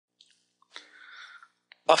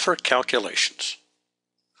Buffer calculations.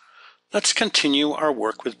 Let's continue our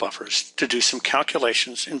work with buffers to do some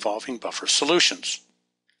calculations involving buffer solutions.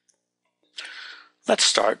 Let's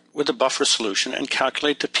start with the buffer solution and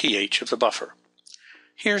calculate the pH of the buffer.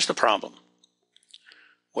 Here's the problem.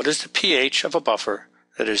 What is the pH of a buffer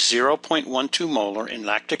that is 0.12 molar in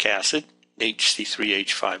lactic acid,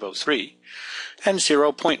 HC3H5O3, and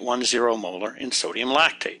 0.10 molar in sodium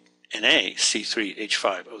lactate,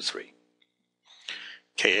 NaC3H5O3?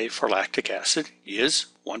 Ka for lactic acid is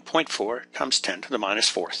 1.4 times 10 to the minus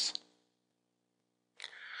fourth.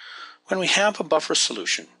 When we have a buffer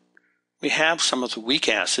solution, we have some of the weak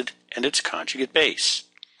acid and its conjugate base,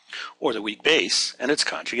 or the weak base and its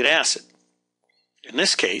conjugate acid. In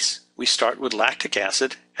this case, we start with lactic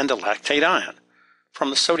acid and the lactate ion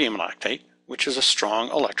from the sodium lactate, which is a strong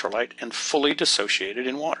electrolyte and fully dissociated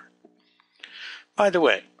in water. By the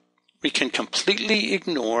way, we can completely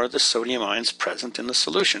ignore the sodium ions present in the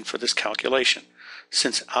solution for this calculation,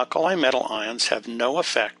 since alkali metal ions have no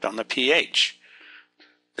effect on the pH.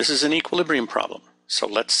 This is an equilibrium problem, so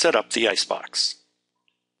let's set up the icebox.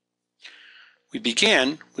 We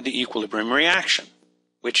begin with the equilibrium reaction,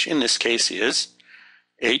 which in this case is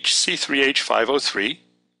HC3H5O3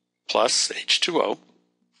 plus H2O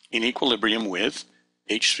in equilibrium with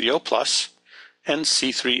H3O plus and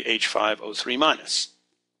C3H5O3 minus.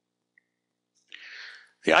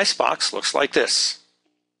 The icebox looks like this.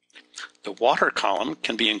 The water column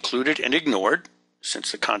can be included and ignored,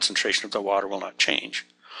 since the concentration of the water will not change,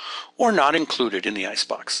 or not included in the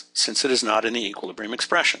icebox, since it is not in the equilibrium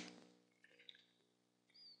expression.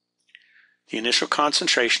 The initial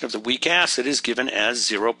concentration of the weak acid is given as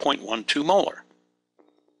 0.12 molar.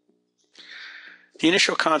 The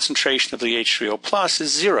initial concentration of the H3O plus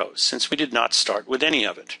is 0, since we did not start with any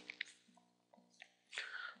of it.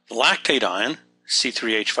 The lactate ion,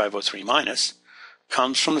 C3H5O3 minus,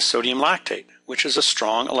 comes from the sodium lactate, which is a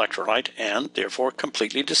strong electrolyte and therefore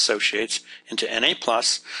completely dissociates into Na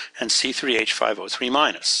plus and C3H5O3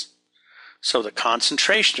 minus. So the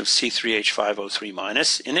concentration of C3H5O3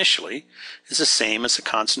 minus initially is the same as the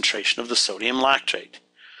concentration of the sodium lactate,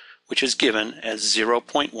 which is given as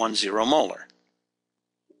 0.10 molar.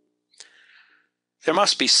 There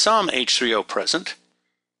must be some H3O present,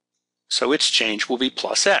 so its change will be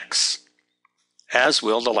plus X, as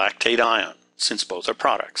will the lactate ion, since both are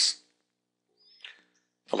products.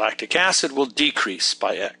 The lactic acid will decrease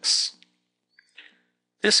by X.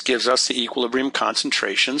 This gives us the equilibrium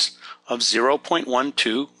concentrations of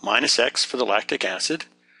 0.12 minus X for the lactic acid,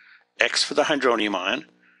 X for the hydronium ion,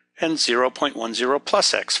 and 0.10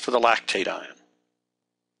 plus X for the lactate ion.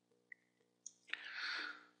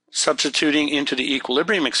 Substituting into the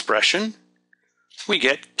equilibrium expression, we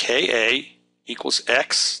get Ka equals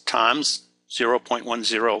X times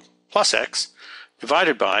 0.10 plus X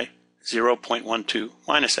divided by 0.12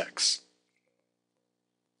 minus X.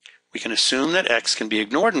 We can assume that X can be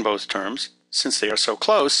ignored in both terms since they are so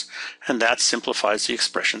close, and that simplifies the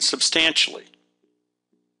expression substantially.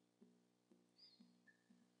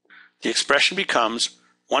 The expression becomes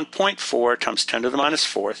 1.4 times 10 to the minus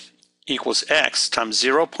fourth equals X times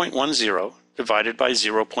 0.10 divided by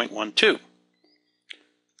 0.12.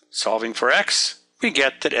 Solving for X, we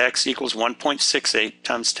get that X equals 1.68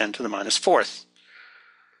 times 10 to the minus fourth.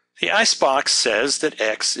 The icebox says that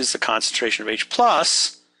X is the concentration of H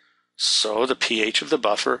plus, so the pH of the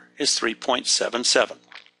buffer is 3.77.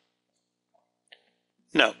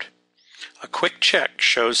 Note, a quick check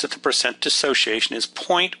shows that the percent dissociation is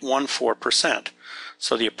 0.14%,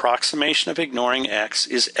 so the approximation of ignoring X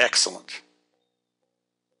is excellent.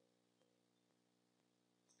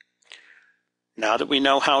 Now that we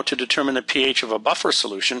know how to determine the pH of a buffer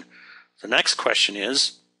solution, the next question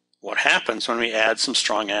is, what happens when we add some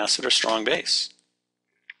strong acid or strong base?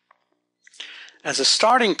 As a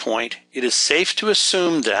starting point, it is safe to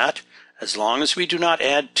assume that, as long as we do not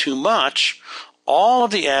add too much, all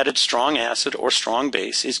of the added strong acid or strong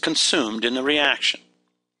base is consumed in the reaction.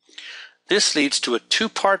 This leads to a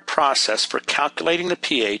two-part process for calculating the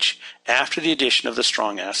pH after the addition of the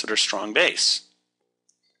strong acid or strong base.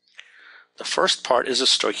 The first part is a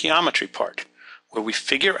stoichiometry part, where we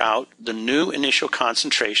figure out the new initial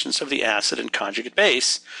concentrations of the acid and conjugate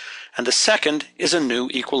base, and the second is a new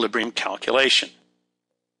equilibrium calculation.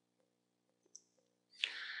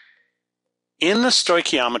 In the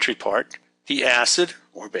stoichiometry part, the acid,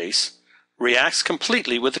 or base, reacts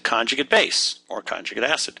completely with the conjugate base, or conjugate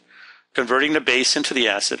acid, converting the base into the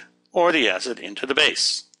acid, or the acid into the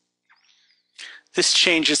base. This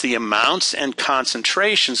changes the amounts and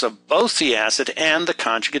concentrations of both the acid and the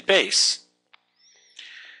conjugate base.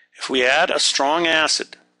 If we add a strong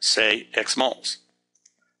acid, say X moles,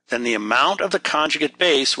 then the amount of the conjugate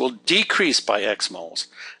base will decrease by X moles,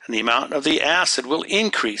 and the amount of the acid will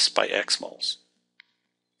increase by X moles.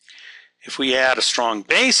 If we add a strong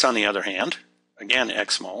base, on the other hand, again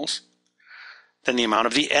X moles, then the amount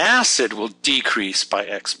of the acid will decrease by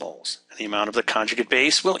X moles, and the amount of the conjugate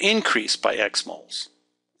base will increase by X moles.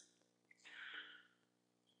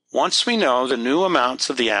 Once we know the new amounts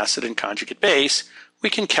of the acid and conjugate base, we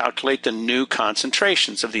can calculate the new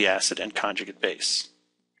concentrations of the acid and conjugate base.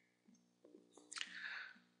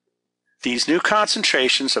 These new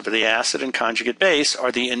concentrations of the acid and conjugate base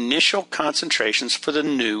are the initial concentrations for the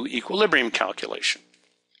new equilibrium calculation.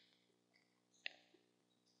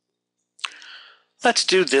 Let's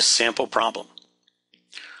do this sample problem.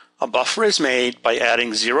 A buffer is made by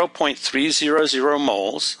adding 0.300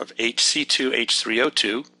 moles of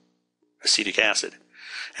HC2H3O2, acetic acid,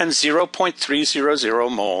 and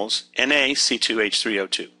 0.300 moles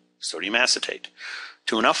NaC2H3O2, sodium acetate,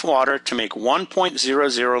 to enough water to make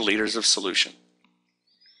 1.00 liters of solution.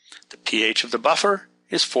 The pH of the buffer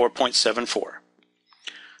is 4.74.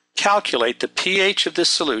 Calculate the pH of this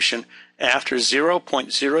solution after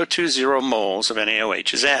 0.020 moles of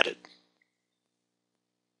NaOH is added.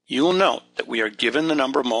 You will note that we are given the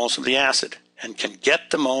number of moles of the acid and can get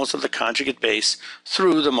the moles of the conjugate base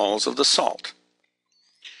through the moles of the salt.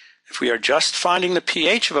 If we are just finding the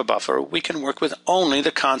pH of a buffer, we can work with only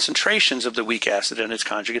the concentrations of the weak acid and its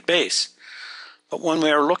conjugate base. But when we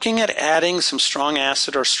are looking at adding some strong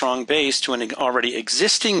acid or strong base to an already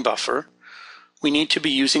existing buffer, we need to be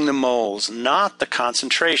using the moles, not the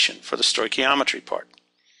concentration, for the stoichiometry part.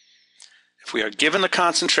 If we are given the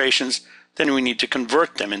concentrations, then we need to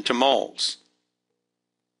convert them into moles.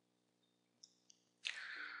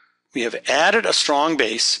 We have added a strong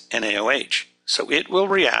base, NaOH, so it will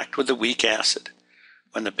react with the weak acid.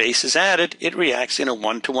 When the base is added, it reacts in a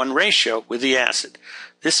 1-to-1 ratio with the acid.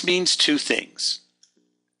 This means two things.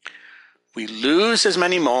 We lose as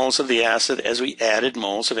many moles of the acid as we added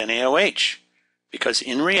moles of NaOH, because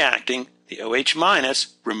in reacting, the OH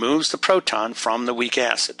minus removes the proton from the weak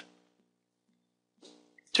acid.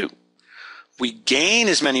 2. We gain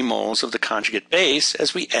as many moles of the conjugate base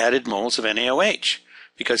as we added moles of NaOH,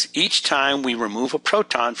 because each time we remove a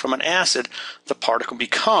proton from an acid, the particle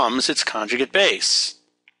becomes its conjugate base.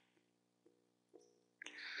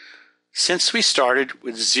 Since we started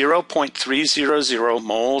with 0.300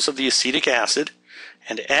 moles of the acetic acid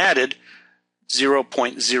and added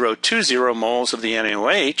 0.020 moles of the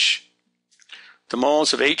NaOH, the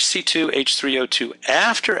moles of HC2H3O2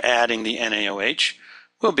 after adding the NaOH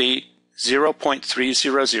will be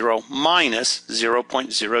 0.300 minus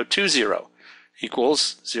 0.020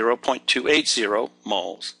 equals 0.280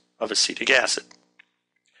 moles of acetic acid.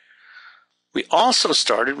 We also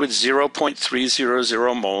started with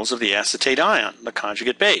 0.300 moles of the acetate ion, the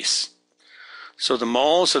conjugate base. So the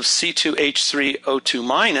moles of C2H3O2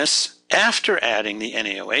 minus after adding the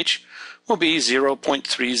NaOH will be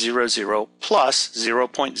 0.300 plus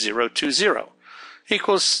 0.020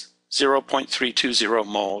 equals 0.320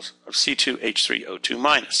 moles of C2H3O2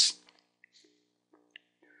 minus.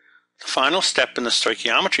 The final step in the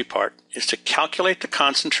stoichiometry part is to calculate the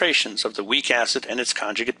concentrations of the weak acid and its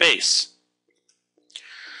conjugate base.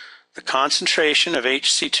 The concentration of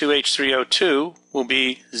HC2H3O2 will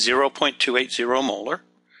be 0.280 molar,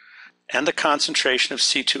 and the concentration of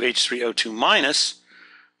C2H3O2 minus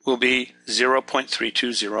will be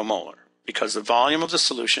 0.320 molar, because the volume of the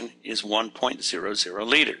solution is 1.00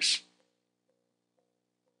 liters.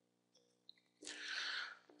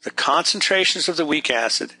 The concentrations of the weak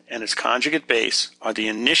acid and its conjugate base are the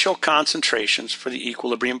initial concentrations for the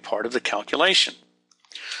equilibrium part of the calculation.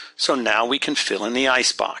 So now we can fill in the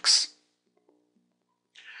icebox.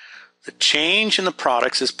 The change in the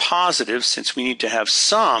products is positive since we need to have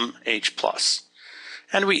some H+,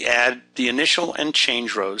 and we add the initial and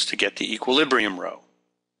change rows to get the equilibrium row.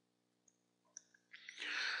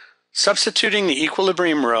 Substituting the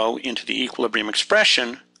equilibrium row into the equilibrium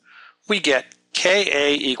expression, we get Ka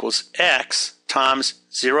equals X times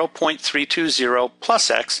 0.320 plus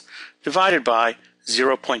X divided by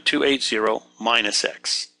 0.280 minus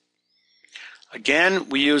X. Again,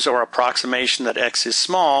 we use our approximation that X is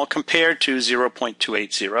small compared to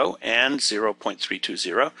 0.280 and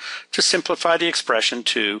 0.320 to simplify the expression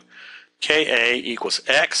to Ka equals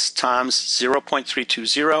X times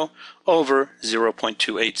 0.320 over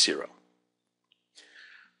 0.280.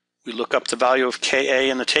 We look up the value of Ka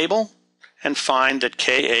in the table and find that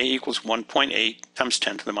Ka equals 1.8 times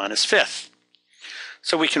 10 to the minus fifth.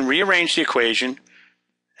 So we can rearrange the equation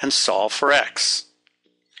and solve for X.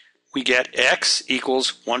 We get X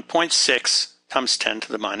equals 1.6 times 10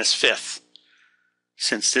 to the minus fifth.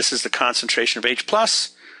 Since this is the concentration of H+,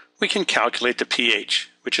 we can calculate the pH,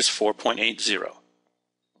 which is 4.80.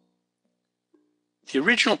 The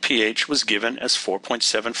original pH was given as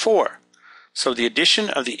 4.74, so the addition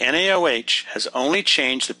of the NaOH has only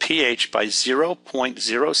changed the pH by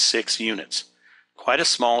 0.06 units. Quite a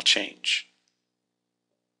small change.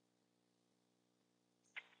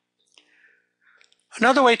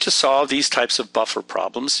 Another way to solve these types of buffer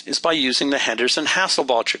problems is by using the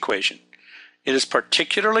Henderson-Hasselbalch equation. It is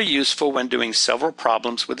particularly useful when doing several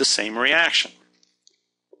problems with the same reaction.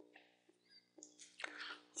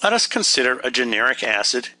 Let us consider a generic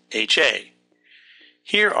acid, HA.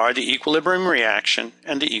 Here are the equilibrium reaction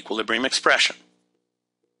and the equilibrium expression.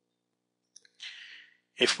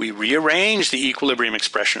 If we rearrange the equilibrium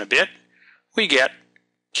expression a bit, we get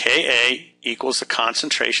Ka equals the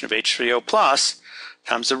concentration of H3O plus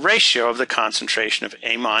times the ratio of the concentration of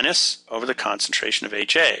A minus over the concentration of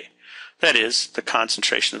HA. That is, the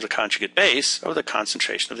concentration of the conjugate base over the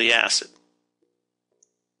concentration of the acid.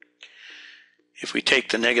 If we take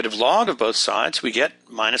the negative log of both sides, we get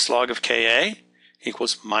minus log of Ka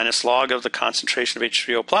equals minus log of the concentration of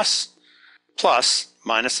H3O plus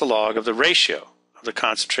minus the log of the ratio of the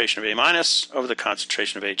concentration of A minus over the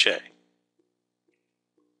concentration of HA.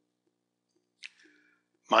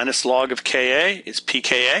 Minus log of Ka is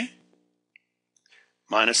pKa.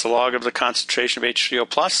 Minus the log of the concentration of H3O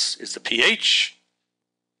plus is the pH.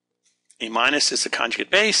 A minus is the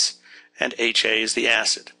conjugate base, and HA is the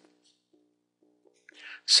acid.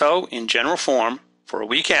 So, in general form, for a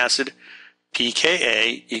weak acid,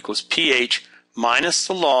 pKa equals pH minus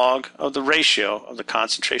the log of the ratio of the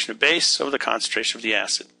concentration of base over the concentration of the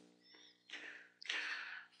acid.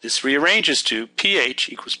 This rearranges to pH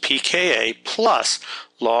equals pKa plus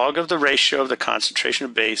log of the ratio of the concentration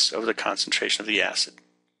of base over the concentration of the acid.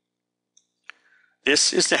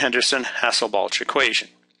 This is the Henderson-Hasselbalch equation.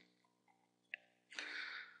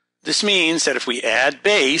 This means that if we add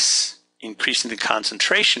base, increasing the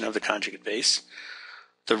concentration of the conjugate base,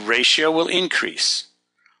 the ratio will increase.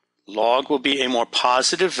 Log will be a more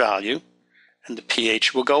positive value, and the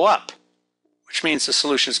pH will go up, which means the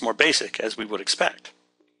solution is more basic, as we would expect.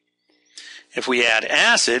 If we add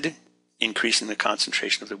acid, increasing the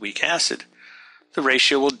concentration of the weak acid, the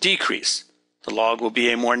ratio will decrease. The log will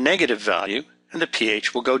be a more negative value, and the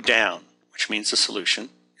pH will go down, which means the solution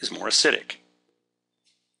is more acidic.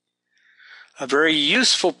 A very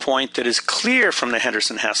useful point that is clear from the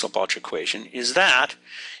Henderson-Hasselbalch equation is that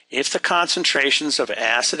if the concentrations of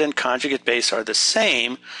acid and conjugate base are the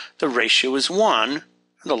same, the ratio is 1, and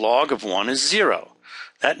the log of 1 is 0.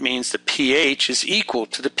 That means the pH is equal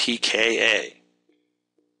to the pKa.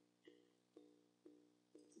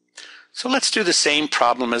 So let's do the same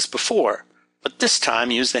problem as before, but this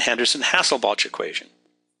time use the Henderson-Hasselbalch equation.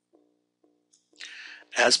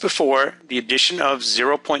 As before, the addition of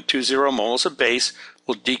 0.20 moles of base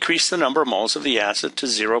will decrease the number of moles of the acid to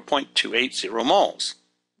 0.280 moles,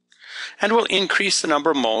 and will increase the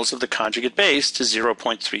number of moles of the conjugate base to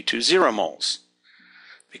 0.320 moles.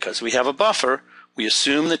 Because we have a buffer, we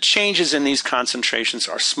assume the changes in these concentrations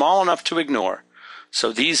are small enough to ignore,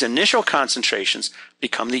 so these initial concentrations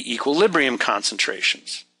become the equilibrium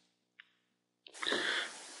concentrations.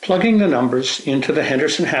 Plugging the numbers into the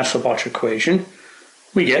Henderson-Hasselbalch equation,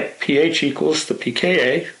 we get pH equals the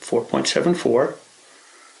pKa, 4.74,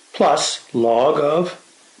 plus log of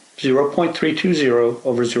 0.320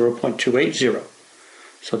 over 0.280.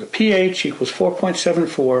 So the pH equals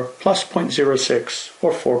 4.74 plus 0.06,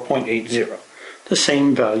 or 4.80, the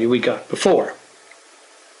same value we got before.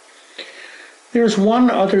 There's one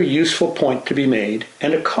other useful point to be made,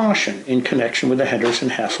 and a caution in connection with the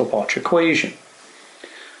Henderson-Hasselbalch equation.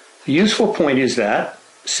 The useful point is that,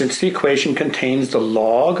 since the equation contains the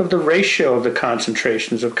log of the ratio of the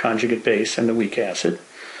concentrations of conjugate base and the weak acid,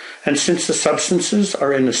 and since the substances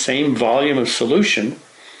are in the same volume of solution,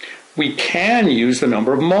 we can use the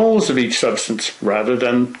number of moles of each substance rather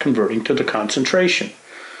than converting to the concentration.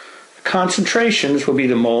 The concentrations will be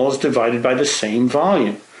the moles divided by the same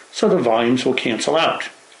volume, so the volumes will cancel out.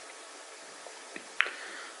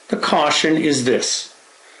 The caution is this.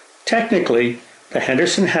 Technically, the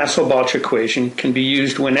Henderson-Hasselbalch equation can be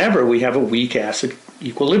used whenever we have a weak acid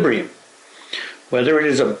equilibrium, whether it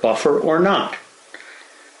is a buffer or not.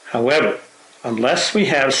 However, unless we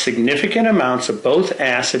have significant amounts of both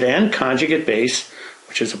acid and conjugate base,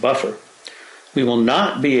 which is a buffer, we will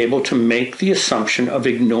not be able to make the assumption of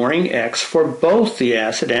ignoring X for both the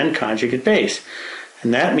acid and conjugate base.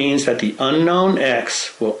 And that means that the unknown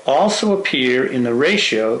X will also appear in the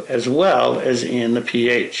ratio as well as in the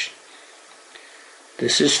pH.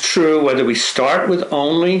 This is true whether we start with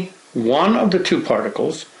only one of the two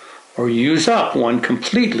particles or use up one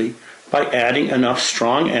completely by adding enough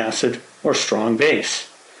strong acid or strong base.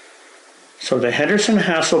 So the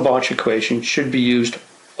Henderson-Hasselbalch equation should be used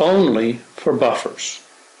only for buffers.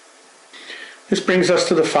 This brings us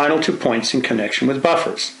to the final 2 points in connection with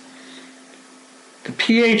buffers. The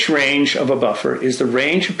pH range of a buffer is the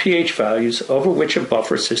range of pH values over which a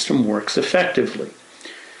buffer system works effectively.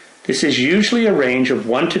 This is usually a range of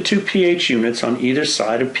 1 to 2 pH units on either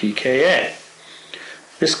side of pKa.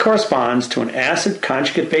 This corresponds to an acid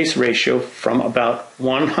conjugate base ratio from about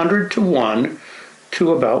 100 to 1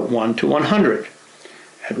 to about 1 to 100.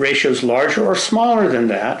 At ratios larger or smaller than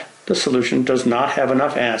that, the solution does not have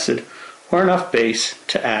enough acid or enough base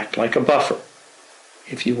to act like a buffer.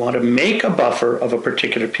 If you want to make a buffer of a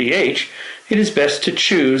particular pH, it is best to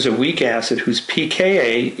choose a weak acid whose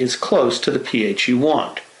pKa is close to the pH you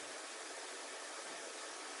want.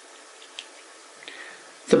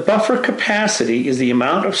 The buffer capacity is the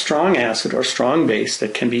amount of strong acid or strong base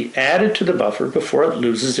that can be added to the buffer before it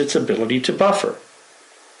loses its ability to buffer.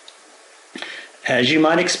 As you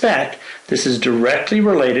might expect, this is directly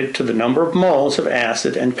related to the number of moles of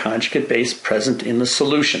acid and conjugate base present in the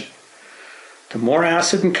solution. The more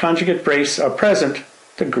acid and conjugate base are present,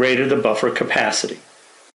 the greater the buffer capacity.